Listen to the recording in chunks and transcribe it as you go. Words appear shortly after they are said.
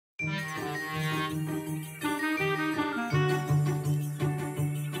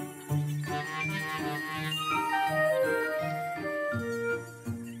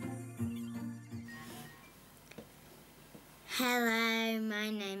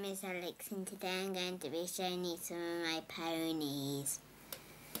is Alex, and today I'm going to be showing you some of my ponies.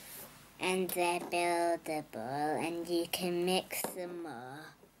 And they're buildable, and you can mix them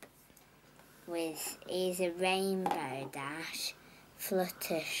up with either Rainbow Dash,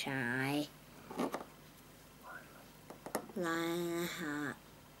 Fluttershy, Lionheart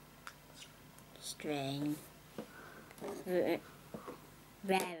String,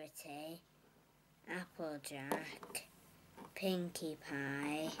 Rarity, Applejack, Pinkie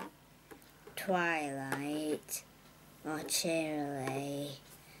Pie, Twilight, or Cheerilee,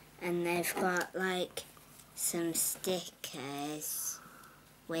 and they've got like some stickers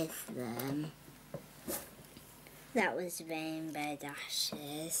with them. That was Rainbow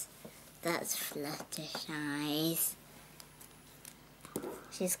Dashes. That's Fluttershy's.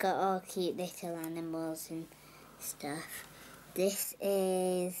 She's got all cute little animals and stuff. This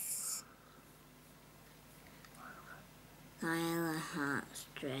is Lionheart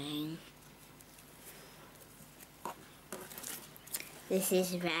String. This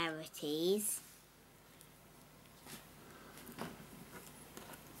is Rarities.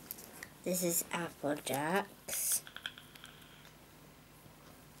 This is Applejack's.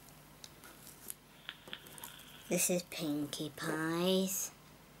 This is Pinkie Pie's.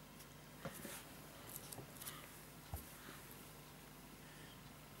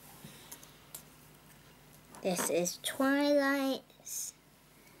 This is Twilight's.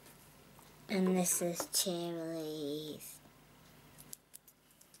 And this is Cheerilee's.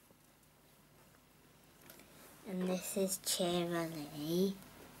 And this is Cheerilee.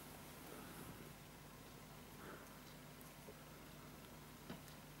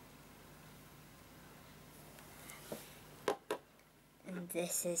 And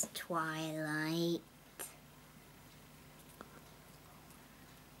this is Twilight.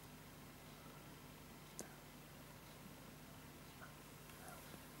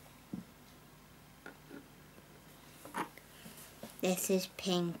 This is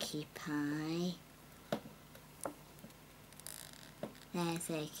Pinkie Pie. There's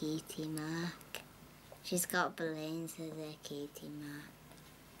her cutie mark. She's got balloons as her cutie mark.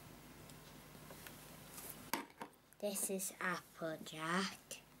 This is Applejack.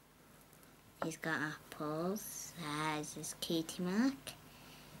 He's got apples. There's his cutie mark.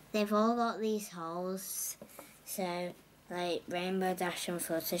 They've all got these holes. So, like Rainbow Dash and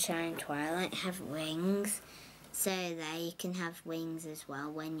Fluttershy and Twilight have wings. So there you can have wings as well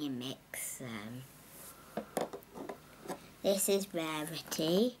when you mix them. This is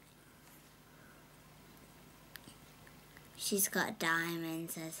Rarity. She's got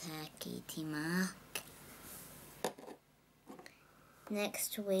diamonds as her cutie mark.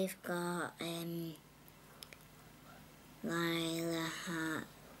 Next we've got Lionheart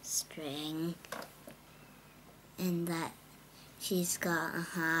String, and that she's got a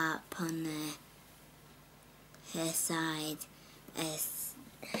harp on her side as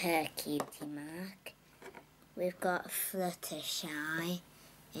her cutie mark. We've got Fluttershy,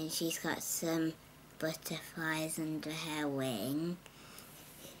 and she's got some butterflies under her wing.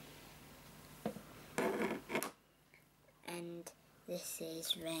 And this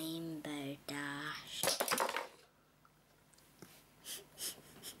is Rainbow Dash.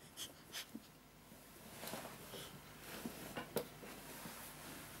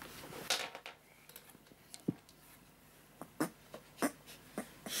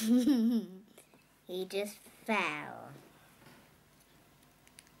 He just fell.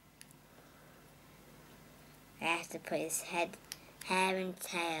 I have to put his hair and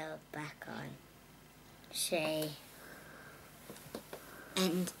tail back on.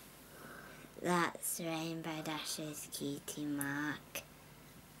 And that's Rainbow Dash's cutie mark.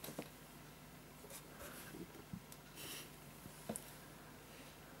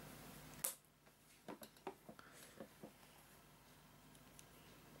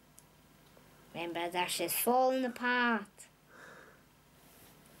 Rainbow Dash is falling apart.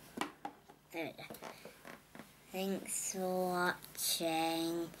 Thanks for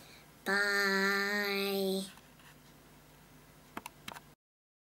watching. Bye.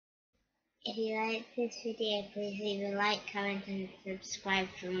 If you like this video, please leave a like, comment and subscribe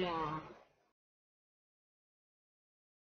for more.